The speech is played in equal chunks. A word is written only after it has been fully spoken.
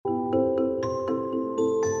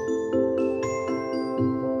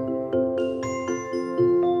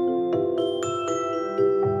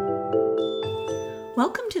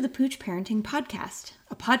Welcome to the Pooch Parenting Podcast,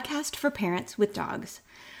 a podcast for parents with dogs.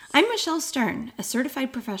 I'm Michelle Stern, a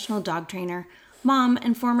certified professional dog trainer, mom,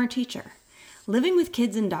 and former teacher. Living with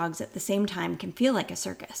kids and dogs at the same time can feel like a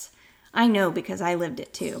circus. I know because I lived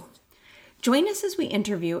it too. Join us as we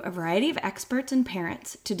interview a variety of experts and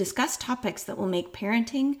parents to discuss topics that will make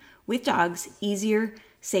parenting with dogs easier,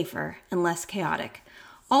 safer, and less chaotic,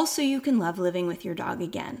 all so you can love living with your dog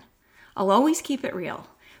again. I'll always keep it real,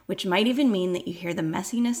 which might even mean that you hear the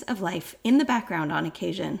messiness of life in the background on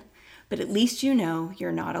occasion, but at least you know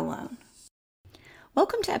you're not alone.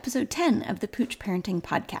 Welcome to episode 10 of the Pooch Parenting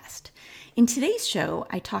Podcast. In today's show,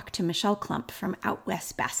 I talk to Michelle Klump from Out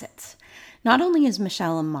West Bassets. Not only is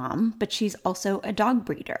Michelle a mom, but she's also a dog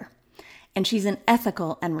breeder. And she's an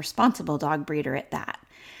ethical and responsible dog breeder at that.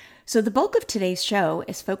 So the bulk of today's show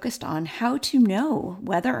is focused on how to know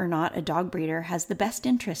whether or not a dog breeder has the best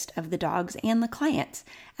interest of the dogs and the clients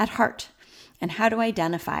at heart, and how to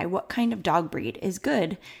identify what kind of dog breed is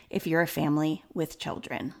good if you're a family with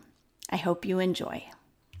children. I hope you enjoy.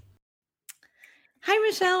 Hi,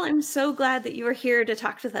 Michelle. I'm so glad that you are here to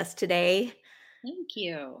talk with us today. Thank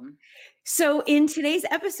you. So in today's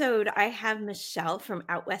episode, I have Michelle from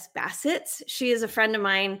Out West Bassets. She is a friend of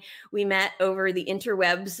mine. We met over the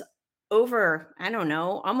interwebs over, I don't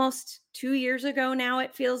know, almost 2 years ago now,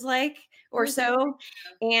 it feels like, or so.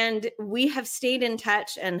 And we have stayed in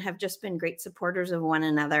touch and have just been great supporters of one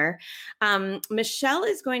another. Michelle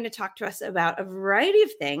is going to talk to us about a variety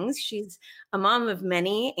of things. She's a mom of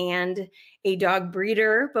many and a dog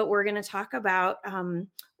breeder, but we're going to talk about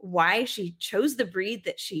why she chose the breed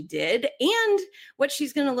that she did and what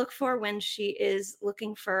she's going to look for when she is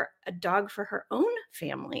looking for a dog for her own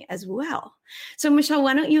family as well. So Michelle,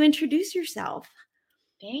 why don't you introduce yourself?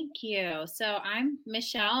 Thank you. So I'm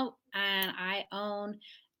Michelle and I own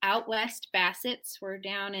Out West Bassets. We're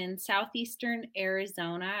down in southeastern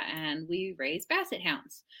Arizona and we raise basset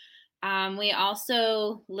hounds. We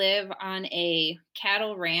also live on a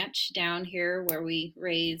cattle ranch down here where we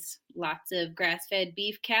raise lots of grass-fed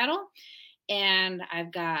beef cattle. And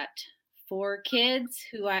I've got 4 kids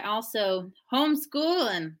who I also homeschool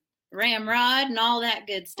and ramrod and all that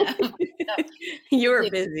good stuff. So, you're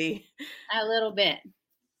busy. A little bit.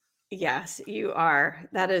 Yes, you are.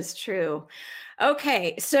 That is true.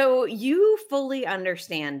 Okay, so you fully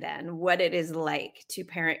understand then what it is like to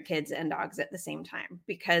parent kids and dogs at the same time,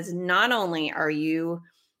 because not only are you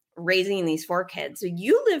raising these 4 kids, so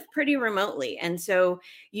you live pretty remotely. And so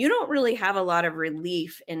you don't really have a lot of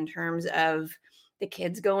relief in terms of the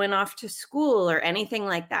kids going off to school or anything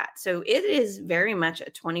like that. So it is very much a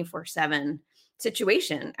 24/7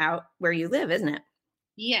 situation out where you live, isn't it?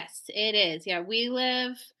 Yes, it is. Yeah, we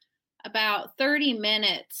live about 30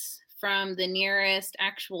 minutes from the nearest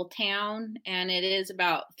actual town, and it is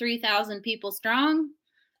about 3,000 people strong,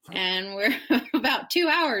 and we're about 2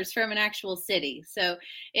 hours from an actual city. So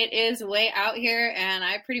it is way out here, and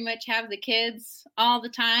I pretty much have the kids all the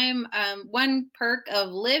time. One perk of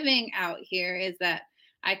living out here is that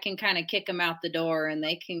I can kind of kick them out the door, and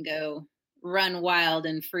they can go run wild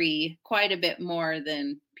and free quite a bit more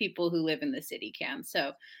than people who live in the city can.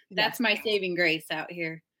 So that's my saving grace out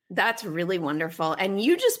here. That's really wonderful. And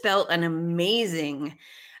you just built an amazing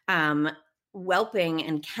whelping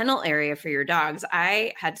and kennel area for your dogs.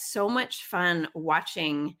 I had so much fun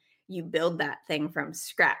watching you build that thing from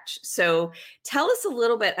scratch. So tell us a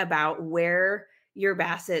little bit about where your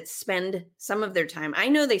Bassets spend some of their time. I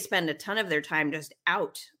know they spend a ton of their time just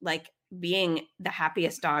out, like being the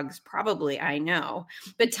happiest dogs probably I know.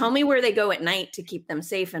 But tell me where they go at night to keep them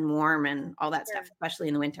safe and warm and all that stuff, especially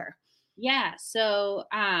in the winter. Yeah. So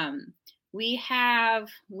we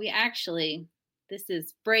actually, this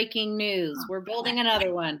is breaking news. We're building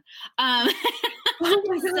another one. Oh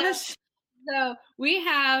my gosh. So we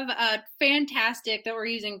have a fantastic that we're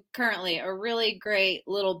using currently, a really great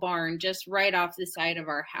little barn just right off the side of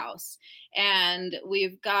our house. And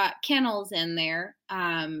we've got kennels in there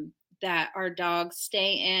that our dogs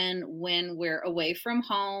stay in when we're away from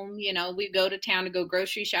home. You know, we go to town to go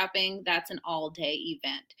grocery shopping. That's an all day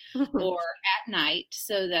event. Or at night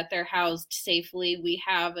so that they're housed safely. We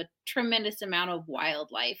have a tremendous amount of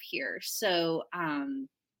wildlife here. So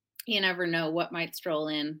you never know what might stroll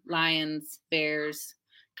in. Lions, bears,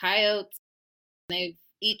 coyotes.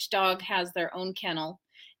 Each dog has their own kennel.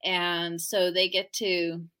 And so they get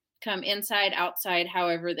to come inside, outside,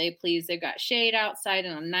 however they please. They've got shade outside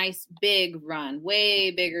and a nice big run,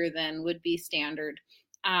 way bigger than would be standard.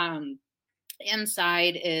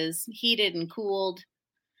 Inside is heated and cooled.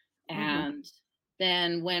 And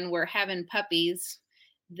then when we're having puppies,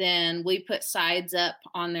 then we put sides up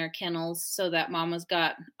on their kennels so that Mama's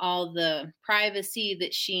got all the privacy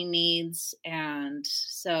that she needs. And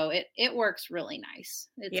so it works really nice.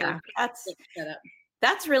 It's Yeah, a good setup.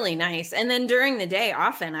 that's really nice. And then during the day,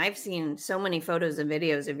 often I've seen so many photos and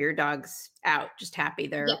videos of your dogs out, just happy.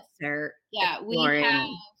 They're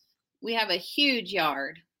exploring. We have a huge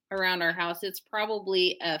yard around our house. It's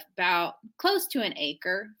probably about close to an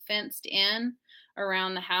acre fenced in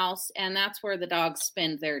around the house, and that's where the dogs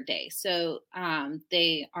spend their day. So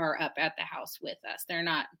they are up at the house with us. They're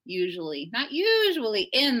not usually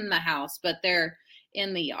in the house, but they're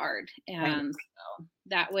in the yard, and so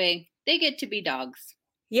that way they get to be dogs.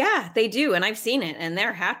 Yeah, they do. And I've seen it and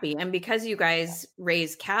they're happy. And because you guys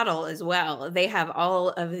raise cattle as well, they have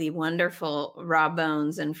all of the wonderful raw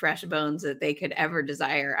bones and fresh bones that they could ever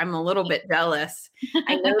desire. I'm a little bit jealous.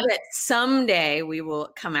 I know that someday we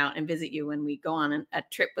will come out and visit you when we go on a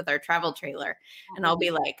trip with our travel trailer. And I'll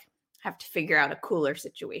be like, have to figure out a cooler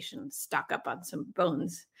situation, stock up on some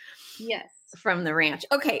bones. Yes. From the ranch.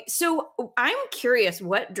 Okay. So I'm curious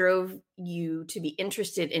what drove you to be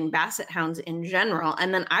interested in Basset Hounds in general.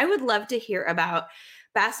 And then I would love to hear about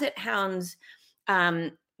Basset Hounds'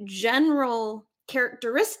 general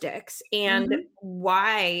characteristics and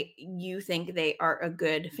why you think they are a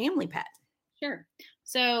good family pet. Sure.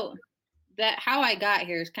 So how I got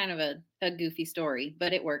here is kind of a goofy story,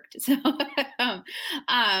 but it worked. So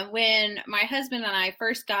when my husband and I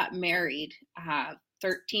first got married,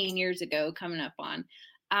 13 years ago, coming up on,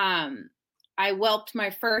 I whelped my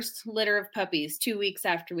first litter of puppies 2 weeks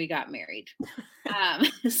after we got married.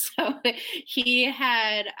 So he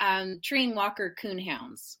had Treeing Walker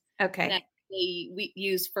Coonhounds. Okay. That we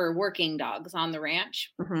use for working dogs on the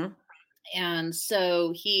ranch. Mm-hmm. And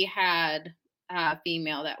so he had a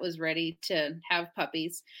female that was ready to have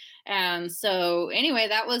puppies. And so anyway,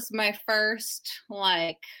 that was my first,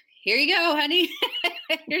 here you go, honey.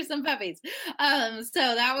 Here's some puppies. So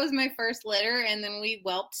that was my first litter. And then we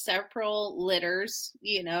whelped several litters,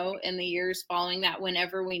 in the years following that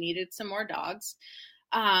whenever we needed some more dogs.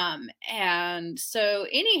 And so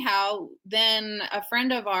anyhow, then a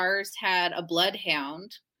friend of ours had a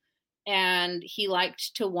bloodhound and he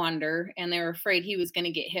liked to wander, and they were afraid he was going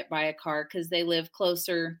to get hit by a car because they live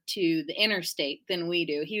closer to the interstate than we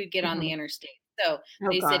do. He would get on the interstate. So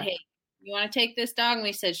they said, hey, you want to take this dog? And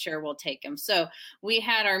we said, sure, we'll take him. So we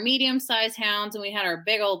had our medium-sized hounds and we had our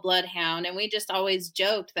big old bloodhound. And we just always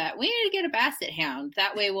joked that we need to get a Basset Hound.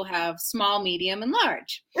 That way we'll have small, medium, and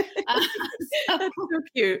large. That's so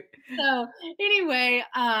cute. So anyway,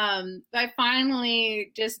 I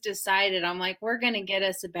finally just decided, I'm like, we're going to get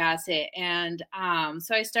us a Basset. And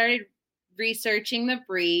so I started researching the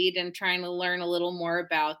breed and trying to learn a little more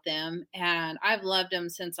about them. And I've loved them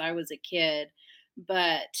since I was a kid.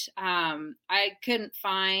 But I couldn't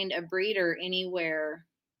find a breeder anywhere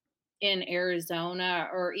in Arizona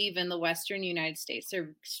or even the Western United States.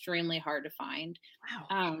 They're extremely hard to find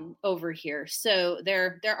over here. So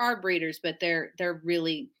there are breeders, but they're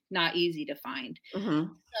really not easy to find.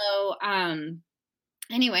 Mm-hmm. So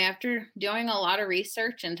anyway, after doing a lot of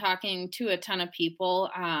research and talking to a ton of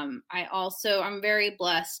people, I'm very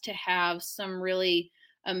blessed to have some really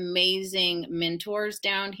amazing mentors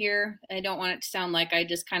down here. I don't want it to sound like I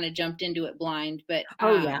just kind of jumped into it blind, but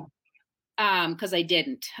because I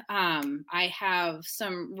didn't. I have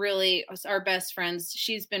our best friends.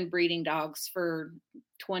 She's been breeding dogs for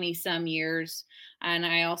 20 some years. And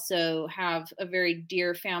I also have a very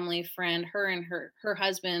dear family friend. Her and her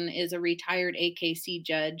husband is a retired AKC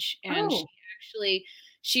judge. And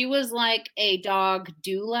she was like a dog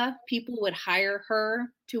doula. People would hire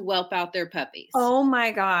her to whelp out their puppies. Oh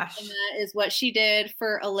my gosh. And that is what she did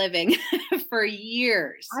for a living for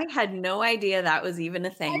years. I had no idea that was even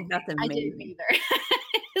a thing. That's amazing. I didn't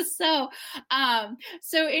either.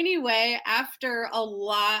 So anyway, after a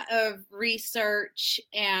lot of research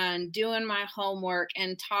and doing my homework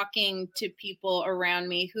and talking to people around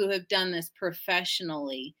me who have done this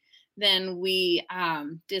professionally, then we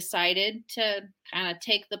decided to kind of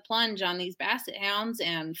take the plunge on these Basset Hounds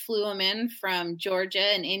and flew them in from Georgia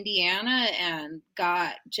and Indiana and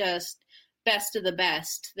got just best of the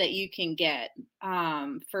best that you can get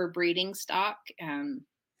for breeding stock.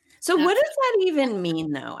 So what does that even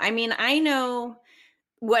mean, though? I mean, I know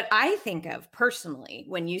what I think of personally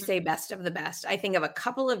when you say best of the best. I think of a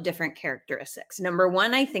couple of different characteristics. Number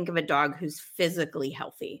one, I think of a dog who's physically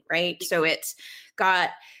healthy, right? So it's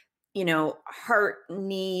got heart,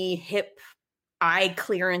 knee, hip, eye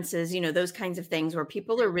clearances, those kinds of things where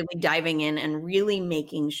people are really diving in and really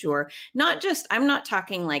making sure, I'm not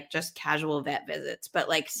talking like just casual vet visits, but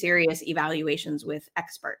like serious evaluations with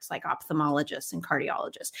experts like ophthalmologists and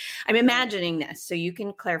cardiologists. I'm imagining this, so you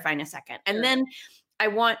can clarify in a second. And then I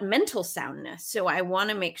want mental soundness. So I want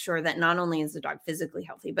to make sure that not only is the dog physically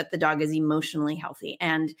healthy, but the dog is emotionally healthy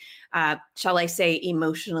and, shall I say,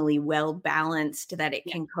 emotionally well balanced, that it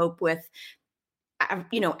can cope with,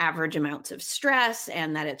 average amounts of stress,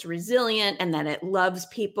 and that it's resilient and that it loves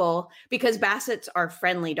people, because Bassets are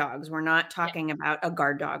friendly dogs. We're not talking about a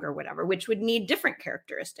guard dog or whatever, which would need different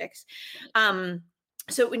characteristics.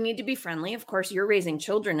 So it would need to be friendly. Of course, you're raising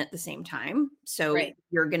children at the same time. So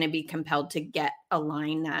you're going to be compelled to get a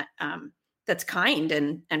line that that's kind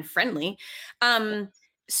and friendly.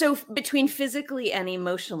 So between physically and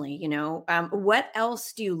emotionally, what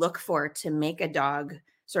else do you look for to make a dog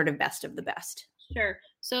sort of best of the best? Sure.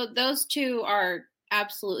 So those two are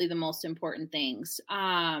absolutely the most important things.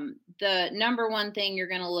 The number one thing you're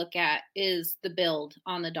going to look at is the build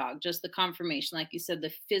on the dog, just the conformation, like you said,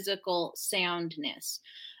 the physical soundness.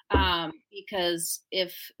 Because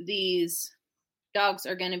if these dogs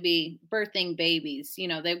are going to be birthing babies,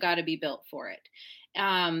 they've got to be built for it.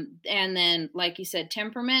 And then, like you said,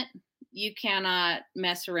 temperament, you cannot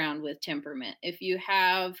mess around with temperament. If you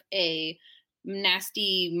have a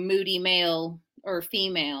nasty, moody male or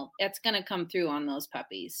female, that's going to come through on those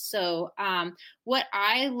puppies. So what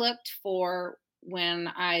I looked for when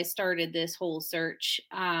I started this whole search,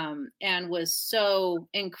 and was so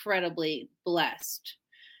incredibly blessed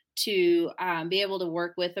to be able to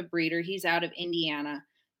work with a breeder. He's out of Indiana.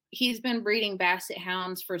 He's been breeding Basset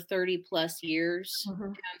hounds for 30 plus years.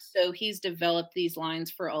 And so he's developed these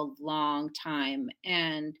lines for a long time.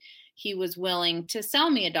 And he was willing to sell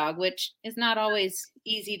me a dog, which is not always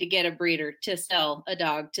easy to get a breeder to sell a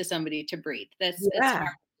dog to somebody to breed. It's hard.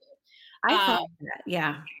 I thought that.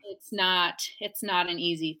 Yeah. It's not an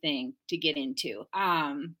easy thing to get into.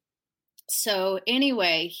 So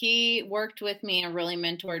anyway, he worked with me and really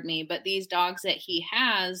mentored me. But these dogs that he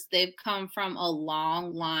has, they've come from a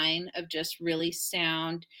long line of just really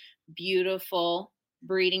sound, beautiful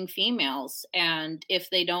breeding females. And if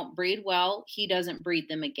they don't breed well, he doesn't breed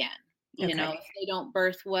them again. If they don't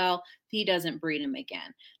birth well, he doesn't breed them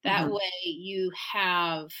again. That way you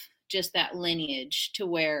have just that lineage to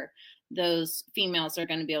where those females are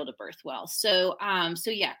going to be able to birth well. So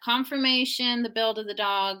conformation, the build of the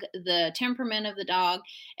dog, the temperament of the dog.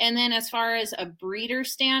 And then as far as a breeder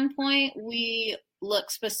standpoint, we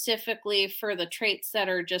look specifically for the traits that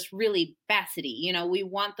are just really Bassety. We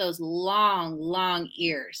want those long, long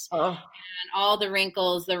ears and all the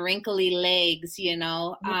wrinkles, the wrinkly legs,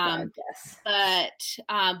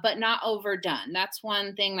 but not overdone. That's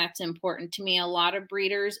one thing that's important to me. A lot of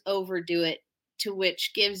breeders overdo it, to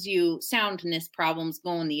which gives you soundness problems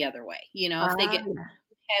going the other way. If they get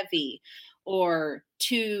heavy or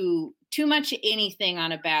too much anything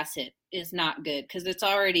on a Basset is not good, because it's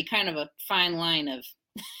already kind of a fine line of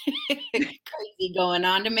crazy going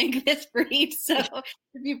on to make this breed. So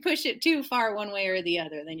if you push it too far one way or the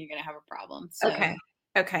other, then you're going to have a problem. So.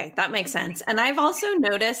 Okay. That makes sense. And I've also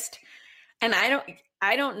noticed, and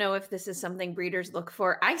I don't know if this is something breeders look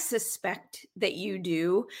for. I suspect that you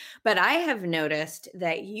do, but I have noticed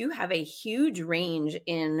that you have a huge range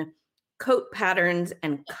in coat patterns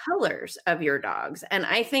and colors of your dogs. And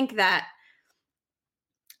I think that,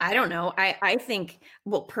 I don't know, I think,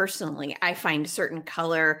 well, personally, I find certain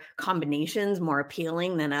color combinations more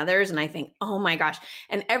appealing than others. And I think, oh my gosh.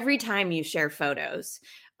 And every time you share photos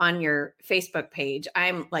on your Facebook page,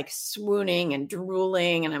 I'm like swooning and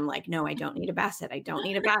drooling. And I'm like, no, I don't need a Basset. I don't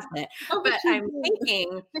need a Basset. But I'm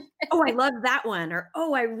thinking, oh, I love that one. Or,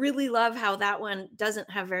 oh, I really love how that one doesn't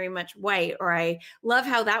have very much white. Or I love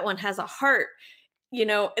how that one has a heart,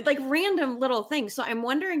 like random little things. So I'm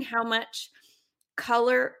wondering how much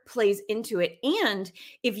color plays into it. And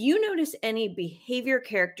if you notice any behavior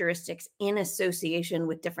characteristics in association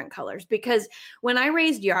with different colors, because when I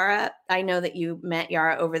raised Yara, I know that you met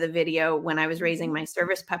Yara over the video when I was raising my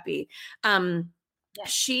service puppy.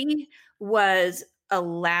 She was a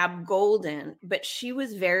lab golden, but she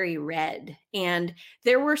was very red. And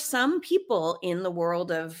there were some people in the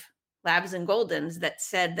world of labs and goldens that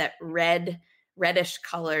said that reddish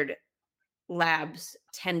colored labs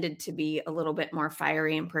tended to be a little bit more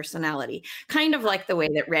fiery in personality, kind of like the way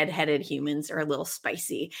that redheaded humans are a little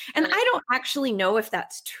spicy. And I don't actually know if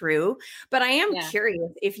that's true, but I am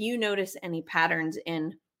curious if you notice any patterns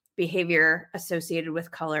in behavior associated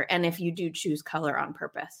with color, and if you do choose color on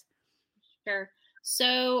purpose. Sure.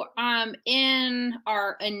 So in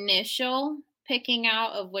our initial picking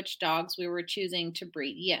out of which dogs we were choosing to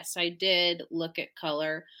breed, yes, I did look at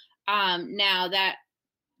color. Now that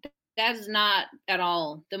is not at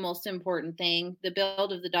all the most important thing. The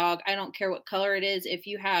build of the dog, I don't care what color it is. If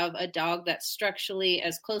you have a dog that's structurally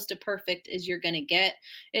as close to perfect as you're going to get,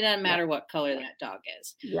 it doesn't matter what color that dog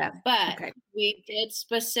is. Yeah. But Okay. we did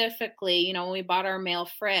specifically, when we bought our male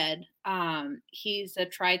Fred, he's a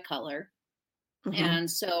tricolor. Mm-hmm. And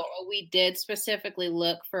so we did specifically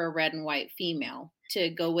look for a red and white female to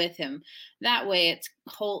go with him. That way it's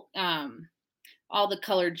whole, all the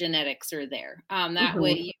color genetics are there. That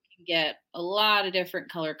way you can get a lot of different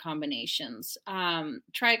color combinations.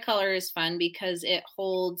 Tricolor is fun because it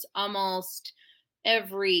holds almost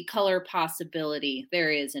every color possibility there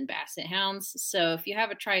is in Basset Hounds. So if you have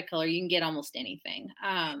a tricolor, you can get almost anything.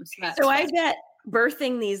 So I bet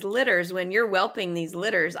birthing these litters, when you're whelping these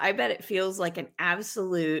litters, I bet it feels like an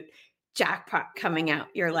absolute jackpot coming out.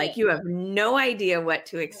 You're like, you have no idea what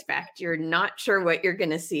to expect. You're not sure what you're going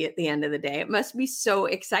to see at the end of the day. It must be so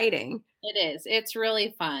exciting. It is. It's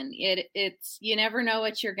really fun. It's you never know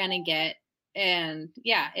what you're going to get. And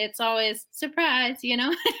yeah, it's always surprise, and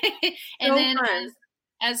So then fun.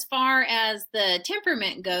 as far as the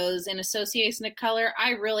temperament goes in association of color, I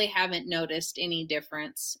really haven't noticed any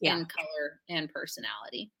difference in color and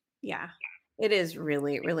personality. Yeah, it is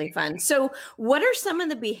really, really fun. So what are some of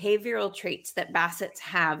the behavioral traits that Bassets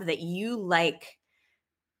have that you like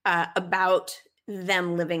about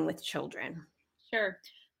them living with children? Sure.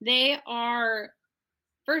 They are,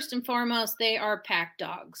 first and foremost, they are pack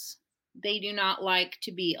dogs. They do not like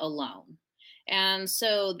to be alone. And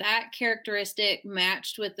so that characteristic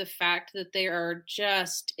matched with the fact that they are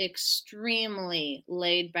just extremely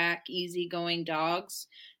laid back, easygoing dogs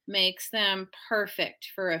makes them perfect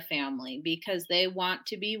for a family because they want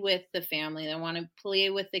to be with the family. They want to play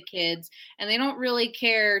with the kids and they don't really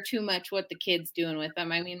care too much what the kids doing with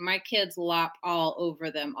them. I mean, my kids lop all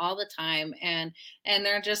over them all the time and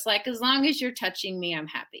they're just like, as long as you're touching me, I'm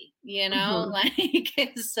happy,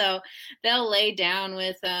 like, so they'll lay down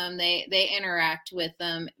with them. They interact with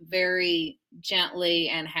them very gently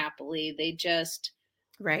and happily. They just,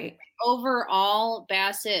 right. Overall,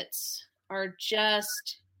 Bassets are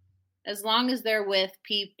just, as long as they're with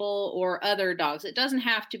people or other dogs, it doesn't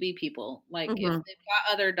have to be people. Like if they've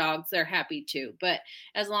got other dogs, they're happy too. But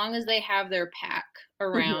as long as they have their pack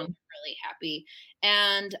around, they're really happy.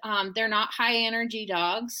 And they're not high energy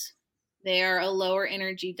dogs. They are a lower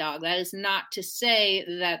energy dog. That is not to say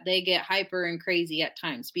that they get hyper and crazy at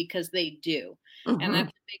times because they do. And that's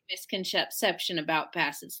a big misconception about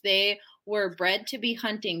Bassets. They were bred to be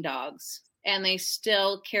hunting dogs and they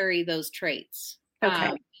still carry those traits.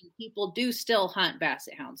 Okay. People do still hunt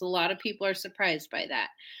Basset Hounds. A lot of people are surprised by that.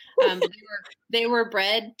 They were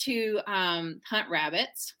bred to hunt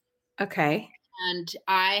rabbits. Okay. And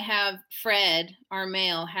I have Fred, our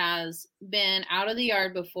male, has been out of the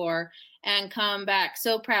yard before and come back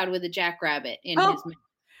so proud with a jackrabbit in his mouth.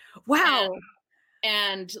 Wow.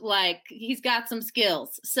 And like he's got some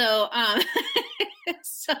skills. So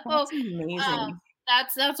That's amazing.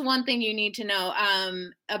 That's one thing you need to know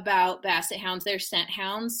about Basset Hounds. They're scent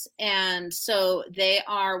hounds. And so they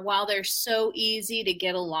are, while they're so easy to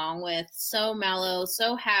get along with, so mellow,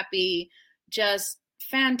 so happy, just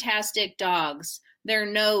fantastic dogs, their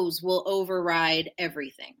nose will override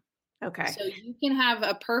everything. Okay. So you can have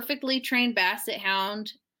a perfectly trained Basset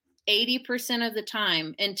Hound 80% of the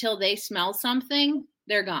time until they smell something,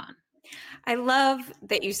 they're gone. I love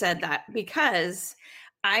that you said that because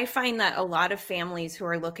I find that a lot of families who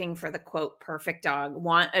are looking for the quote perfect dog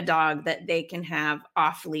want a dog that they can have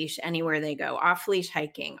off leash anywhere they go, off leash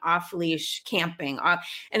hiking, off leash camping.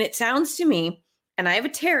 And it sounds to me, and I have a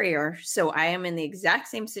terrier, so I am in the exact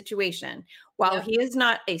same situation. While he is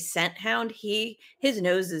not a scent hound, his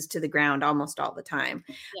nose is to the ground almost all the time.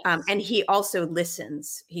 Yes. And he also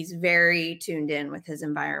listens. He's very tuned in with his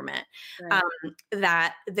environment. Right.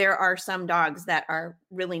 That there are some dogs that are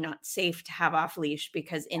really not safe to have off leash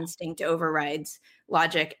because instinct overrides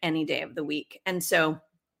logic any day of the week. And so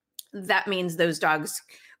that means those dogs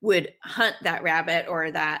would hunt that rabbit or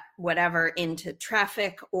that whatever into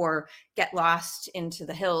traffic or get lost into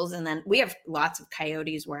the hills. And then we have lots of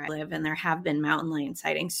coyotes where I live and there have been mountain lion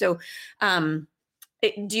sightings. So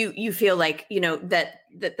do you feel like, that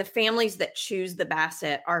the families that choose the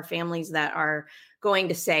Basset are families that are going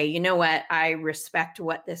to say, you know what, I respect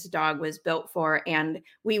what this dog was built for, and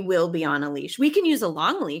we will be on a leash. We can use a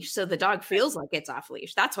long leash so the dog feels like it's off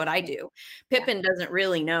leash. That's what I do. Pippin doesn't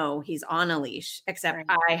really know he's on a leash,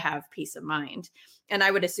 except I have peace of mind. And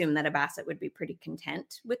I would assume that a Basset would be pretty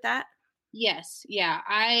content with that. Yes. Yeah.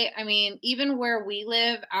 I mean, even where we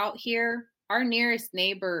live out here, our nearest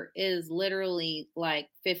neighbor is literally like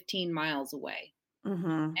 15 miles away. Mm-hmm.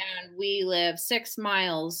 And we live 6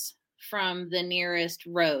 miles from the nearest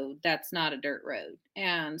road that's not a dirt road.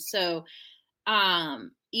 And so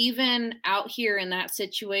even out here in that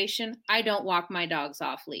situation, I don't walk my dogs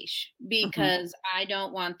off leash because I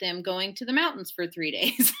don't want them going to the mountains for 3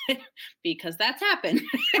 days because that's happened.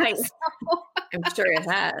 Right. I'm sure it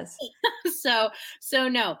has. So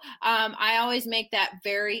no, I always make that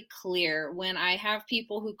very clear when I have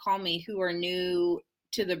people who call me who are new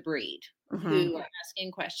to the breed, who are asking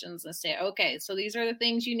questions and say, okay, so these are the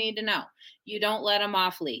things you need to know. You don't let them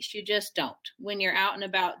off leash. You just don't. When you're out and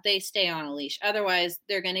about, they stay on a leash. Otherwise,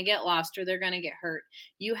 they're going to get lost or they're going to get hurt.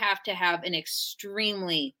 You have to have an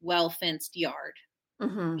extremely well-fenced yard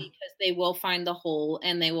because they will find the hole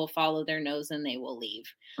and they will follow their nose and they will leave.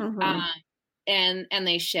 And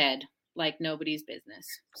they shed like nobody's business.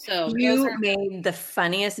 So you made the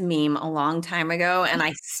funniest meme a long time ago, and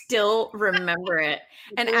I still remember it.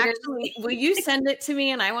 And actually, will you send it to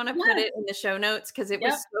me? And I want to put it in the show notes because it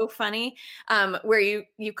was so funny. Where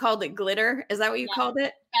you called it glitter. Is that what you called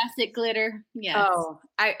it? Basset glitter. Yes. Oh,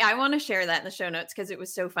 I want to share that in the show notes because it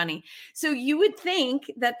was so funny. So you would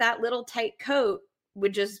think that little tight coat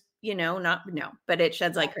would just, but it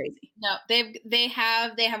sheds like crazy. No, they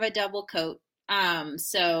have a double coat.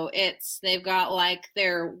 So they've got like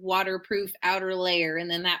their waterproof outer layer and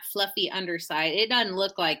then that fluffy underside. It doesn't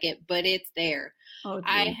look like it, but it's there. Oh,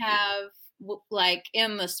 I have like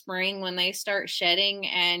in the spring when they start shedding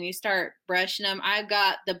and you start brushing them, I've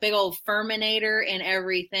got the big old Furminator and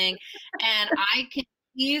everything. And I can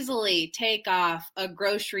easily take off a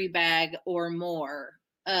grocery bag or more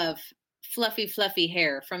of fluffy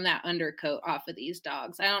hair from that undercoat off of these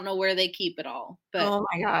dogs. I don't know where they keep it all, but oh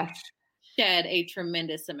my gosh. Shed a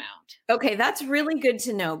tremendous amount. Okay, that's really good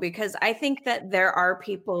to know because I think that there are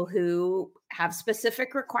people who have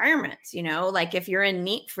specific requirements, like if you're a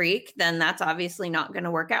neat freak, then that's obviously not going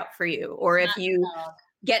to work out for you. Or if you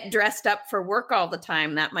get dressed up for work all the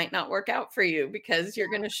time, that might not work out for you because you're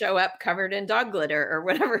going to show up covered in dog glitter or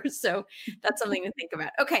whatever. So that's something to think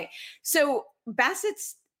about. Okay, so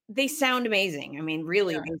Bassets, they sound amazing. I mean,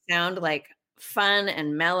 really, they sound like fun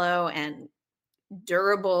and mellow and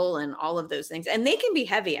durable and all of those things, and they can be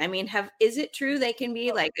heavy. I mean, is it true they can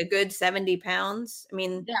be like a good 70 pounds? I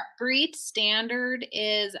mean, that breed standard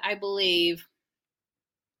is, I believe,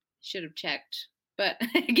 should have checked, but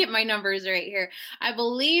get my numbers right here. I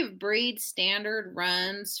believe breed standard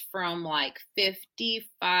runs from like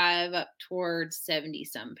 55 up towards 70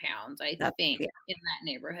 some pounds, I think, in that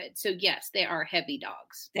neighborhood. So yes, they are heavy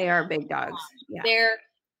dogs. They are big dogs. They're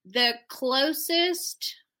the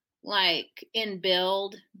closest like in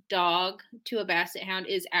build dog to a Basset Hound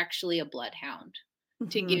is actually a Bloodhound,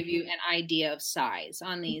 to give you an idea of size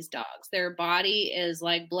on these dogs. Their body is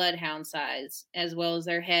like Bloodhound size, as well as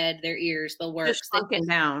their head, their ears, the works. Just shrunken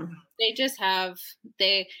down. They just have,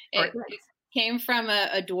 it came from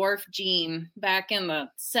a dwarf gene back in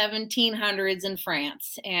the 1700s in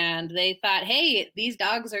France. And they thought, hey, these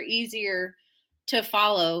dogs are easier to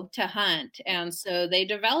follow, to hunt. And so they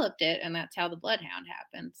developed it, and that's how the Bloodhound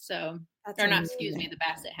happened. So, the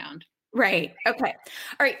Basset Hound. Right. Okay.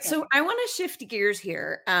 All right. So I want to shift gears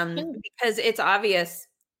here because it's obvious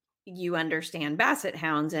you understand Basset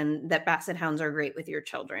Hounds and that Basset Hounds are great with your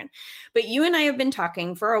children. But you and I have been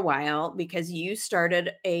talking for a while because you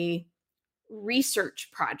started a research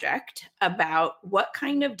project about what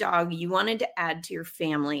kind of dog you wanted to add to your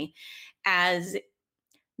family as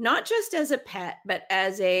not just as a pet, but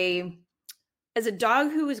as a dog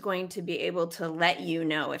who was going to be able to let you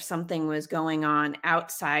know if something was going on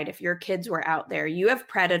outside, if your kids were out there. You have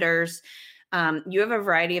predators, you have a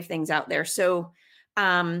variety of things out there. So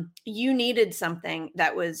you needed something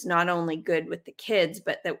that was not only good with the kids,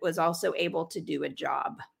 but that was also able to do a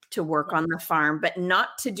job, to work on the farm, but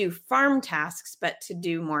not to do farm tasks, but to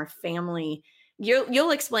do more family.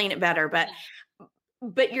 You'll explain it better,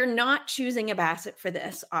 but you're not choosing a Basset for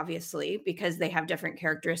this, obviously, because they have different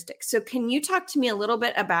characteristics. So can you talk to me a little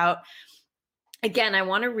bit about, again, I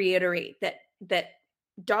want to reiterate that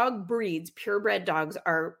dog breeds, purebred dogs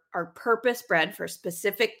are purpose bred for a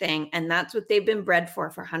specific thing. And that's what they've been bred for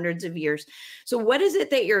hundreds of years. So what is it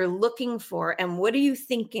that you're looking for? And what are you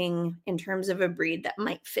thinking in terms of a breed that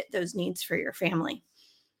might fit those needs for your family?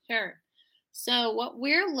 Sure. So what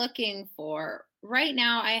we're looking for right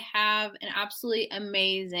now, I have an absolutely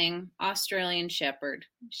amazing Australian Shepherd.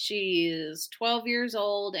 She's 12 years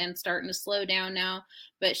old and starting to slow down now,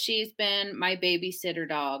 but she's been my babysitter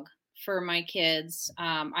dog for my kids.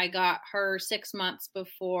 I got her 6 months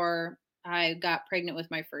before I got pregnant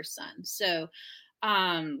with my first son. So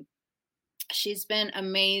She's been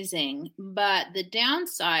amazing, but the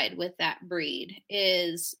downside with that breed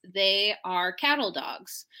is they are cattle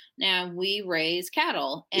dogs. Now, we raise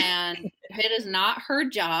cattle, and it is not her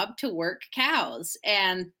job to work cows,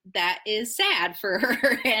 and that is sad for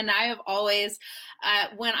her. And I have always,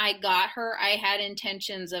 when I got her, I had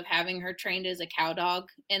intentions of having her trained as a cow dog,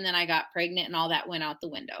 and then I got pregnant, and all that went out the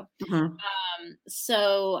window.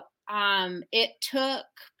 So it took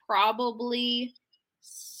probably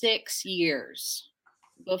 6 years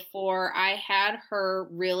before I had her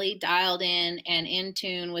really dialed in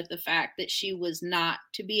tune with the fact that she was not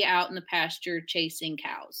to be out in the pasture chasing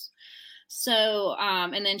cows. So,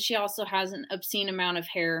 and then she also has an obscene amount of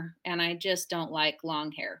hair, and I just don't like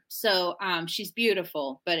long hair. So, she's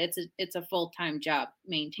beautiful, but it's a full-time job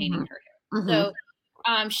maintaining her hair. So,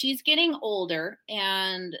 she's getting older,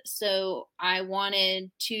 and so I wanted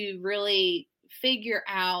to really figure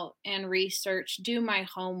out and research, do my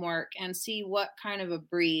homework, and see what kind of a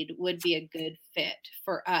breed would be a good fit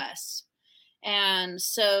for us. And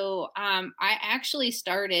so I actually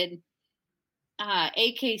started,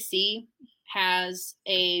 AKC has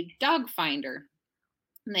a dog finder,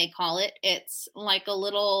 they call it. It's like a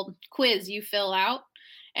little quiz you fill out,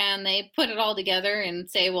 and they put it all together and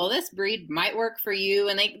say, well, this breed might work for you.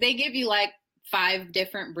 And they give you like 5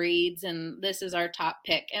 different breeds, and this is our top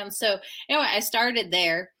pick. And so anyway, I started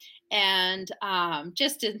there, and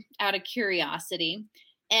just out of curiosity.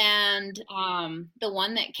 And the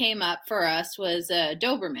one that came up for us was a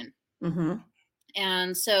Doberman.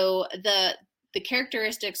 And so the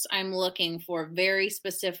characteristics I'm looking for very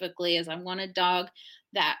specifically is I want a dog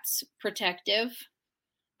that's protective,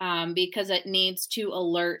 because it needs to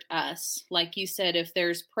alert us. Like you said, if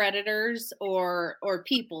there's predators or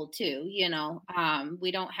people too, you know,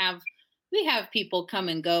 we have people come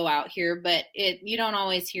and go out here, but you don't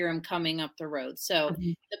always hear them coming up the road. So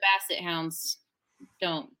the Basset Hounds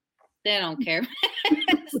don't care.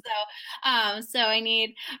 So I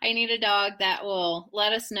need a dog that will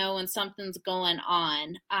let us know when something's going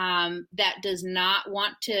on, that does not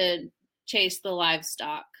want to chase the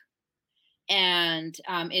livestock, and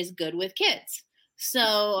is good with kids.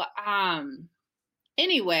 So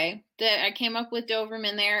anyway, I came up with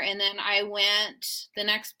Doberman there, and then the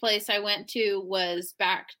next place I went to was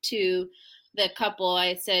back to the couple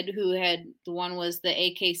I said the one was the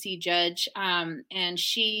AKC judge, and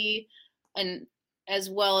she, and as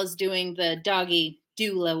well as doing the doggy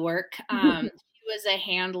doula work, she was a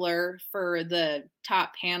handler for the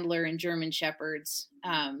top handler in German Shepherds,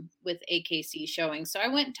 with AKC showing. So I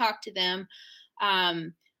went and talked to them.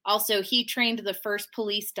 Also, he trained the first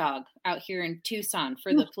police dog out here in Tucson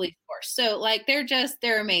for the police force. So like,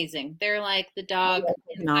 they're amazing. They're like the dog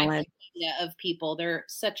encyclopedia of people. They're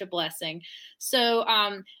such a blessing. So,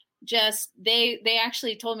 they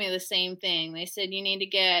actually told me the same thing. They said, you need to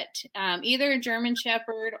get either a German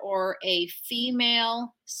Shepherd or a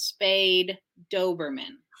female spayed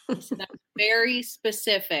Doberman. So that's very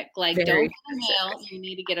specific. Like, don't get a male, you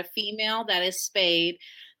need to get a female that is spayed.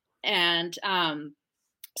 And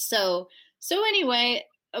so anyway,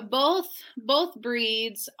 both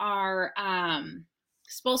breeds are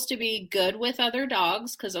supposed to be good with other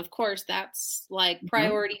dogs, because of course that's like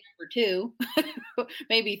priority number 2,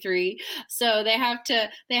 maybe 3. So they have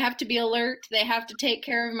to be alert, they have to take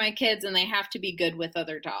care of my kids, and they have to be good with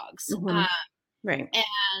other dogs. Right.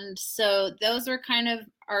 And so those are kind of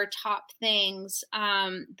our top things.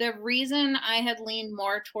 The reason I had leaned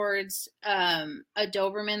more towards a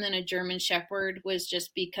Doberman than a German Shepherd was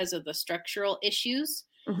just because of the structural issues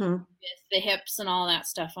with the hips and all that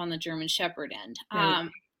stuff on the German Shepherd end. Right.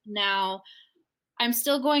 Now, I'm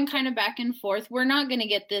still going kind of back and forth. We're not going to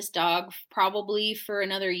get this dog probably for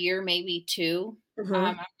another year, maybe 2. I'm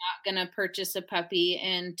not going to purchase a puppy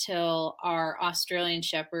until our Australian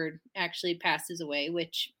Shepherd actually passes away,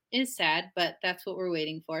 which is sad, but that's what we're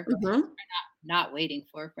waiting for. We're not waiting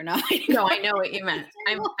for. We're not waiting. No, I know what you meant.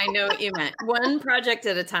 I know what you meant. One project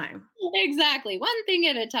at a time. Exactly. One thing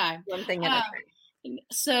at a time. One thing at a time.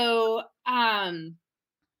 So,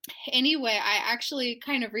 anyway, I actually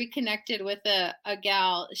kind of reconnected with a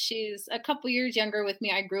gal. She's a couple years younger with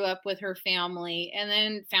me. I grew up with her family, and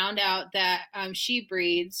then found out that she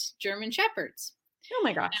breeds German Shepherds. Oh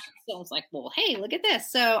my gosh. So I was like, well, hey, look at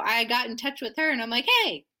this. So I got in touch with her, and I'm like,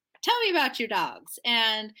 hey, tell me about your dogs.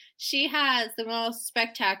 And she has the most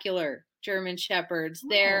spectacular German Shepherds.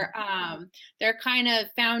 They're kind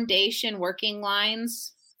of foundation working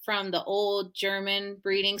lines from the old German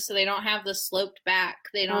breeding, so they don't have the sloped back.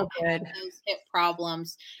 They don't have those hip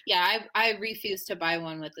problems. Yeah, I refuse to buy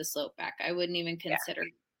one with the slope back. I wouldn't even consider.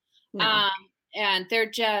 No. And they're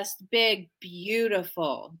just big,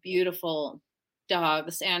 beautiful, beautiful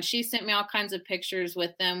dogs. And she sent me all kinds of pictures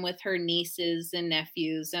with them, with her nieces and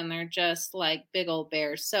nephews, and they're just like big old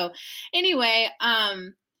bears. So anyway,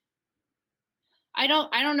 I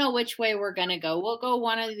don't know which way we're going to go. We'll go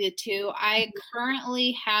one of the two. I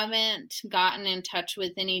currently haven't gotten in touch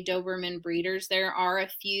with any Doberman breeders. There are a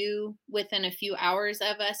few within a few hours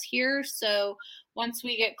of us here. So once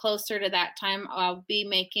we get closer to that time, I'll be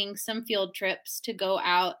making some field trips to go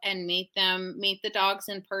out and meet the dogs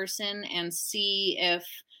in person, and see if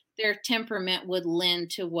their temperament would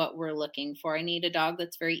lend to what we're looking for. I need a dog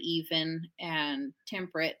that's very even and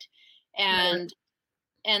temperate.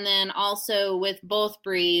 And then also with both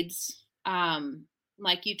breeds,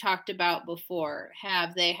 like you talked about before,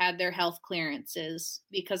 have they had their health clearances?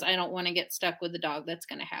 Because I don't want to get stuck with a dog that's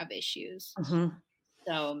going to have issues. Mm-hmm.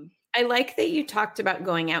 So I like that you talked about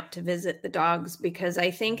going out to visit the dogs, because I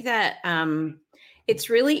think that it's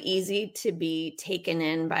really easy to be taken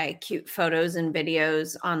in by cute photos and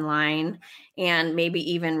videos online, and maybe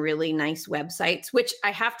even really nice websites, which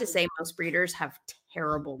I have to say most breeders have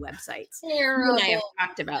terrible websites. terrible. You and I have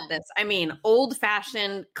talked about this. I mean,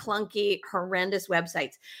 old-fashioned, clunky, horrendous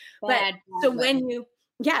websites. Bad, so when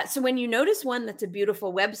you notice one that's a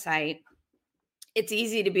beautiful website, it's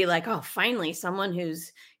easy to be like, oh, finally someone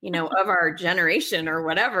who's, of our generation or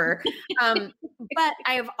whatever. But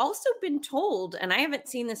I have also been told, and I haven't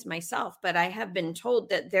seen this myself, but I have been told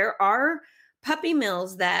that there are puppy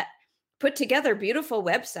mills that put together beautiful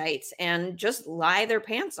websites and just lie their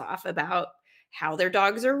pants off about how their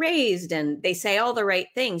dogs are raised. And they say all the right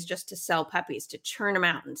things just to sell puppies, to churn them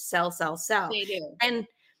out and sell. They do. And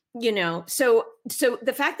so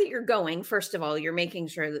the fact that you're going, first of all, you're making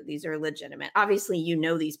sure that these are legitimate. Obviously,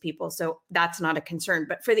 these people, so that's not a concern.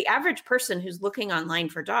 But for the average person who's looking online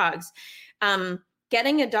for dogs,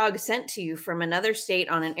 getting a dog sent to you from another state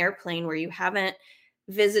on an airplane where you haven't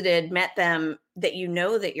visited, met them, that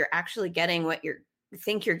that you're actually getting what you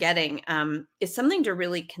think you're getting, is something to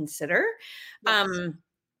really consider. Yes.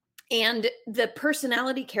 And the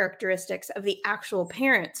personality characteristics of the actual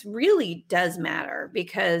parents really does matter,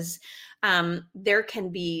 because there can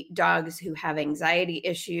be dogs who have anxiety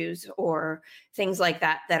issues or things like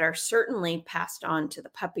that are certainly passed on to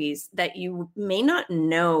the puppies that you may not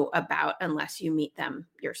know about unless you meet them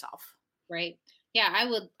yourself. Right. Yeah, I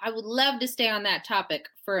would love to stay on that topic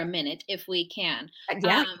for a minute if we can.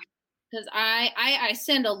 Yeah. Because I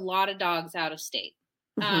send a lot of dogs out of state.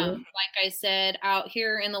 Mm-hmm. Like I said, out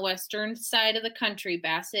here in the western side of the country,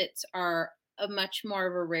 Bassets are a much more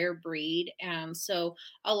of a rare breed. And so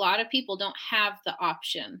a lot of people don't have the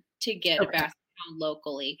option to get a Basset Hound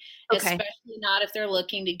locally, especially not if they're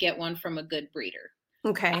looking to get one from a good breeder.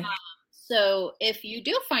 Okay. So if you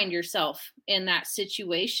do find yourself in that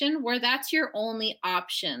situation where that's your only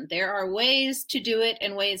option, there are ways to do it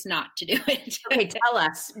and ways not to do it. Okay, tell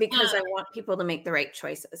us, because I want people to make the right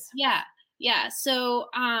choices. Yeah. So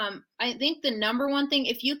I think the number one thing,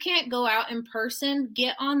 if you can't go out in person,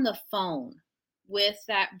 get on the phone with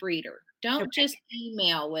that breeder. Don't just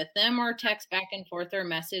email with them or text back and forth or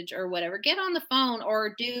message or whatever. Get on the phone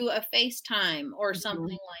or do a FaceTime or something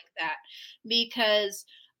like that. Because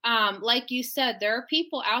like you said, there are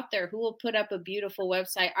people out there who will put up a beautiful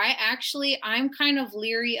website. I'm kind of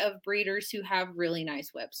leery of breeders who have really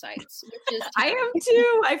nice websites. Which is I am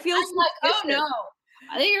too. I feel like, oh no.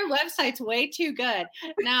 I think your website's way too good.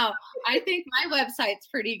 Now, I think my website's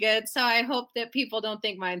pretty good, so I hope that people don't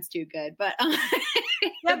think mine's too good. But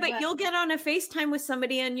yeah, but you'll get on a FaceTime with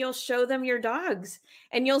somebody and you'll show them your dogs,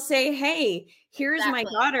 and you'll say, "Hey, here's my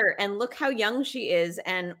daughter, and look how young she is,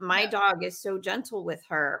 and my dog is so gentle with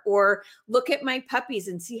her." Or look at my puppies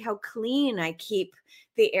and see how clean I keep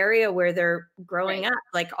the area where they're growing up.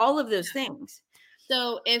 Like all of those things.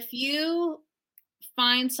 So if you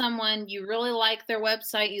find someone, you really like their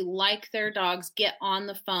website, you like their dogs, get on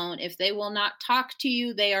the phone. If they will not talk to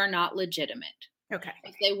you, they are not legitimate. Okay.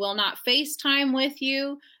 If they will not FaceTime with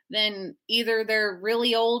you, then either they're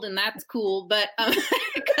really old and that's cool, but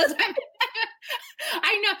because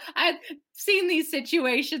I know I've seen these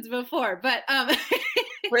situations before, but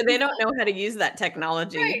where they don't know how to use that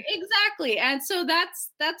technology. Right, exactly. And so that's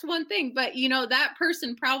one thing, but that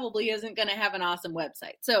person probably isn't going to have an awesome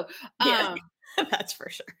website. So that's for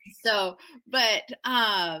sure. So, but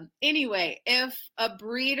anyway, if a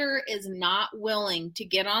breeder is not willing to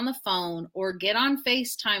get on the phone or get on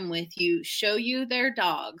FaceTime with you, show you their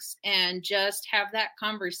dogs, and just have that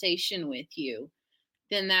conversation with you,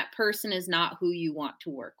 then that person is not who you want to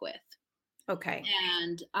work with. Okay.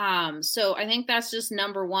 And so I think that's just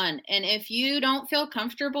number one. And if you don't feel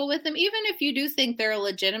comfortable with them, even if you do think they're a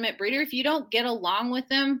legitimate breeder, if you don't get along with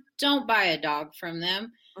them, don't buy a dog from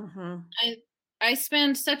them. Mm-hmm. I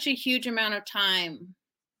spend such a huge amount of time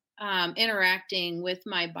interacting with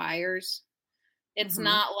my buyers. It's Mm-hmm.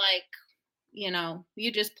 not like,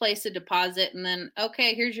 you just place a deposit and then,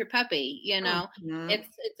 okay, here's your puppy. Mm-hmm. It's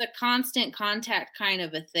a constant contact kind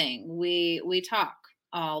of a thing. We talk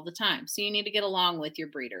all the time. So you need to get along with your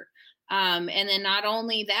breeder. And then not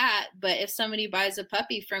only that, but if somebody buys a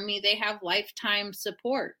puppy from me, they have lifetime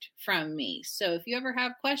support from me. So if you ever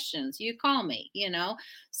have questions, you call me,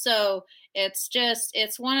 So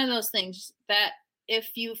it's one of those things that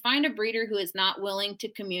if you find a breeder who is not willing to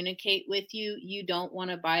communicate with you, you don't want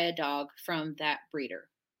to buy a dog from that breeder.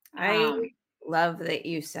 I love that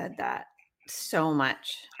you said that so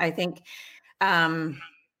much. I think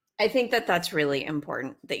that that's really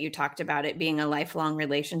important that you talked about it being a lifelong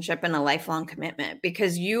relationship and a lifelong commitment,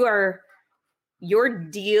 because your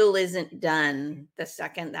deal isn't done the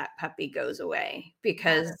second that puppy goes away,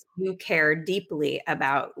 because you care deeply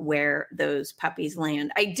about where those puppies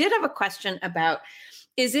land. I did have a question about,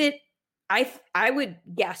 I would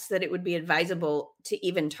guess that it would be advisable to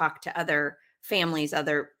even talk to other families,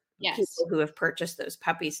 other people who have purchased those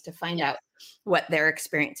puppies, to find out what their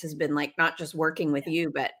experience has been like, not just working with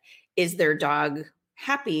you, but is their dog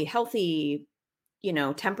happy, healthy,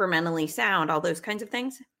 temperamentally sound, all those kinds of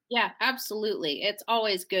things. Yeah, absolutely. It's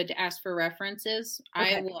always good to ask for references.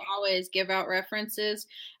 Okay. I will always give out references.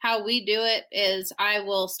 How we do it is I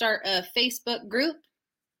will start a Facebook group,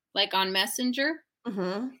 like on Messenger,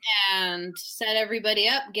 and set everybody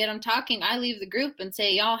up, get them talking. I leave the group and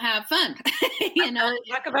say, y'all have fun,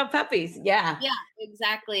 talk about puppies. Yeah. Yeah,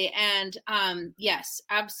 exactly. And yes,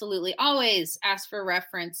 absolutely. Always ask for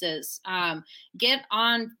references. Get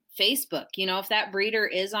on Facebook. If that breeder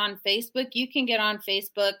is on Facebook, you can get on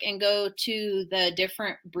Facebook and go to the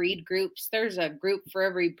different breed groups. There's a group for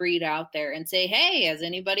every breed out there, and say, hey, has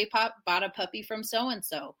anybody bought a puppy from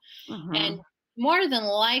so-and-so? And more than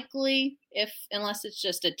likely, unless it's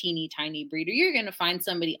just a teeny tiny breeder, you're going to find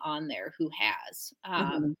somebody on there who has,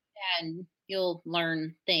 and you'll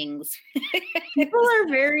learn things. People are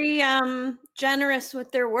very generous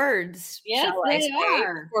with their words. Yes, they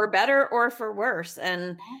are. For better or for worse.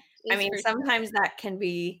 And I mean, sometimes that can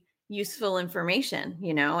be useful information,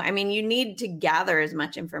 I mean, you need to gather as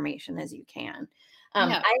much information as you can.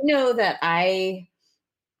 I know that I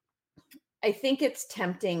think it's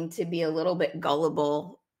tempting to be a little bit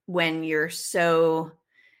gullible when you're so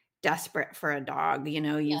desperate for a dog.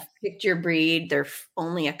 You've picked your breed. There's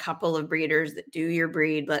only a couple of breeders that do your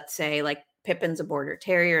breed. Let's say like Pippin's a border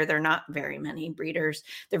terrier. They're not very many breeders.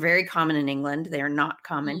 They're very common in England. They are not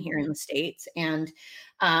common here in the States. And,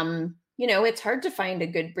 it's hard to find a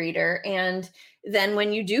good breeder. And then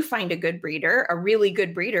when you do find a good breeder, a really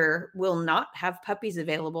good breeder will not have puppies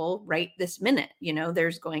available right this minute.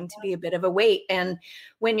 There's going to be a bit of a wait. And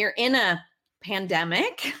when you're in a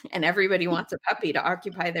pandemic and everybody wants a puppy to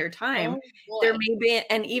occupy their time, there may be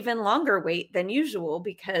an even longer wait than usual,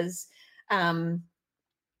 because,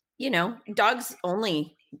 dogs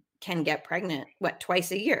only can get pregnant,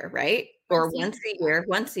 twice a year, right? Or once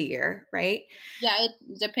a year, right? Yeah,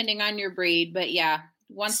 depending on your breed, but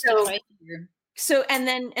once to twice a year. So, and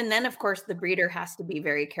then of course the breeder has to be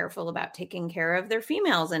very careful about taking care of their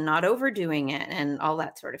females and not overdoing it and all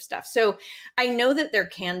that sort of stuff. So I know that there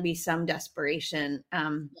can be some desperation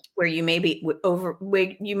where you may be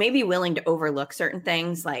willing to overlook certain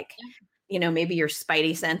things, like, maybe your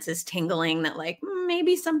spidey sense is tingling that like,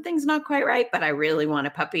 maybe something's not quite right, but I really want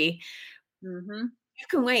a puppy. You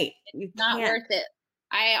can wait. It's not worth it.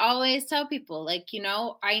 I always tell people, like,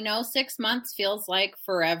 I know 6 months feels like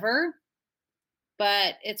forever,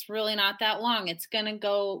 but it's really not that long. It's going to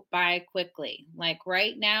go by quickly. Like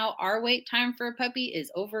right now, our wait time for a puppy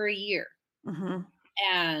is over a year.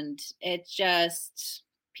 And it's just,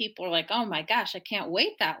 people are like, oh my gosh, I can't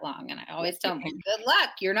wait that long. And I always tell them, good luck.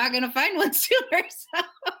 You're not going to find one sooner. So.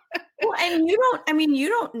 Well, and you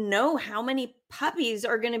don't know how many puppies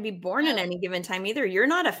are going to be born at any given time either. You're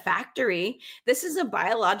not a factory. This is a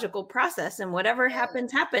biological process, and whatever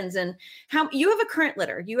happens. And how you have a current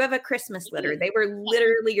litter, you have a Christmas litter. They were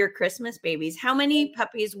literally your Christmas babies. How many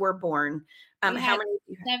puppies were born? How many?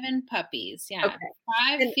 7 puppies. Yeah. Okay.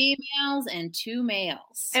 5 females and 2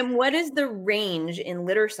 males. And what is the range in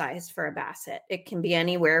litter size for a Basset? It can be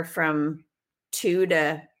anywhere from 2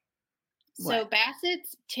 to So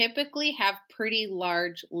Bassets typically have pretty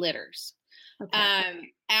large litters.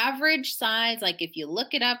 Okay. Average size, like if you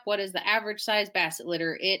look it up, what is the average size basset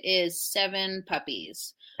litter? It is 7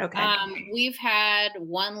 puppies. Okay. We've had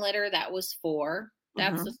one litter that was 4.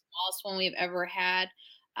 That's Mhm. the smallest one we've ever had.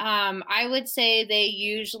 I would say they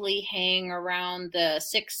usually hang around the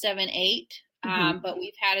 6, 7, 8. Mhm. But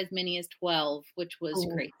we've had as many as 12, which was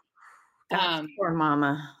Ooh, crazy. that's Um, poor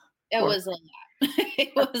mama. it Poor. was a lot.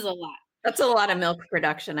 It was a lot. That's a lot of milk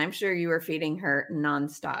production. I'm sure you were feeding her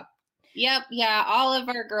nonstop. Yep. Yeah. All of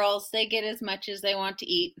our girls, they get as much as they want to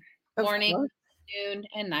eat Of morning, course. noon,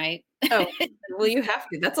 and night. Oh, well, you have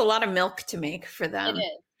to. That's a lot of milk to make for It them. is.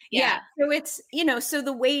 Yeah. Yeah, So it's, so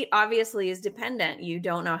the weight obviously is dependent. You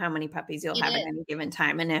don't know how many puppies you'll it have at is. any given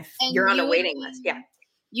time. And if you're And on a waiting list, yeah.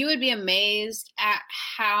 you would be amazed at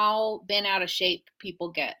how bent out of shape people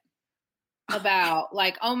get about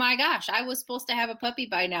like, oh my gosh, I was supposed to have a puppy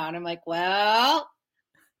by now. And I'm like, well,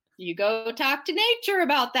 you go talk to nature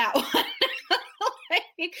about that one.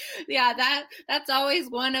 Like, yeah, that's always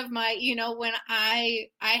one of my, when I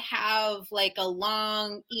have like a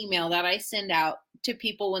long email that I send out to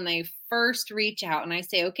people when they first reach out, and I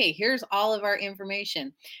say, okay, here's all of our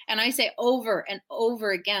information, and I say over and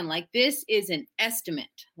over again, like, this is an estimate.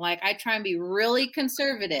 Like, I try and be really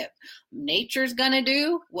conservative. Nature's gonna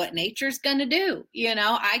do what nature's gonna do.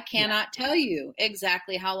 I cannot tell you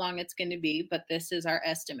exactly how long it's going to be, but this is our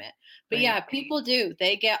estimate. But Right. yeah, people do.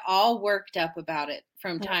 They get all worked up about it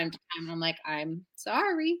from time to time. And I'm like, I'm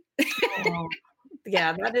sorry. Oh,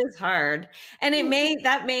 yeah, that is hard. And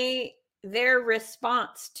their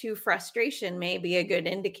response to frustration may be a good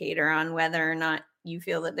indicator on whether or not you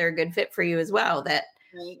feel that they're a good fit for you as well. That,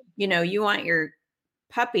 Right. you want your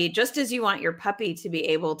puppy, just as you want your puppy to be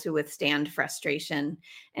able to withstand frustration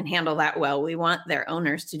and handle that well, we want their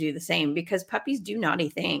owners to do the same, because puppies do naughty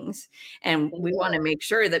things. And we want to make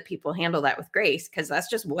sure that people handle that with grace, because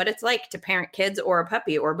that's just what it's like to parent kids or a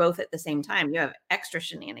puppy or both at the same time. You have extra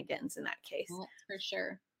shenanigans in that case. That's for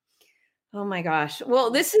sure. Oh my gosh. Well,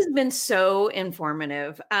 this has been so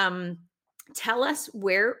informative. Tell us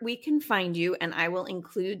where we can find you, and I will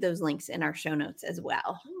include those links in our show notes as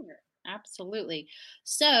well. Sure. Absolutely.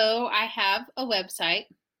 So I have a website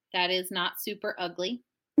that is not super ugly.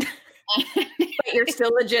 But you're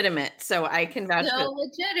still legitimate, so I can vouch for it. So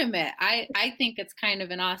legitimate. I think it's kind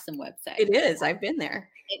of an awesome website. It is. I've been there.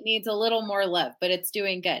 It needs a little more love, but it's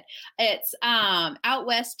doing good. It's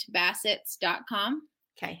outwestbassets.com.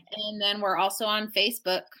 Okay. And then we're also on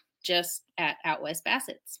Facebook, just at Out West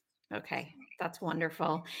Bassets. Okay. That's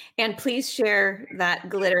wonderful. And please share that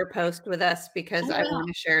glitter post with us, because I want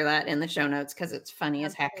to share that in the show notes, because it's funny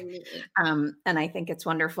as heck. And I think it's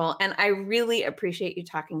wonderful. And I really appreciate you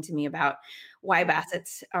talking to me about why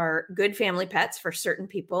bassets are good family pets for certain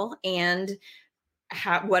people, and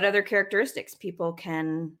what other characteristics people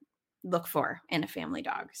can look for in a family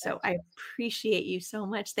dog. So I appreciate you so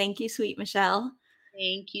much. Thank you, sweet Michelle.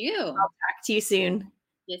 Thank you. I'll talk to you soon.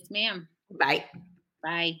 Yes, ma'am. Bye.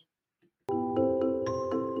 Bye.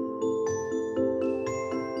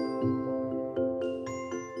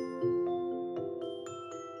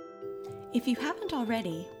 If you haven't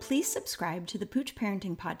already, please subscribe to the Pooch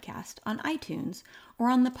Parenting Podcast on iTunes or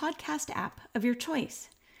on the podcast app of your choice.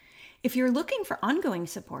 If you're looking for ongoing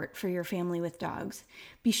support for your family with dogs,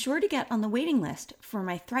 be sure to get on the waiting list for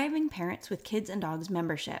my Thriving Parents with Kids and Dogs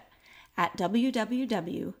membership at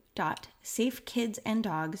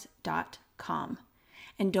www.safekidsanddogs.com.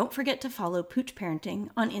 And don't forget to follow Pooch Parenting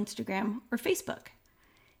on Instagram or Facebook.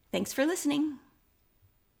 Thanks for listening.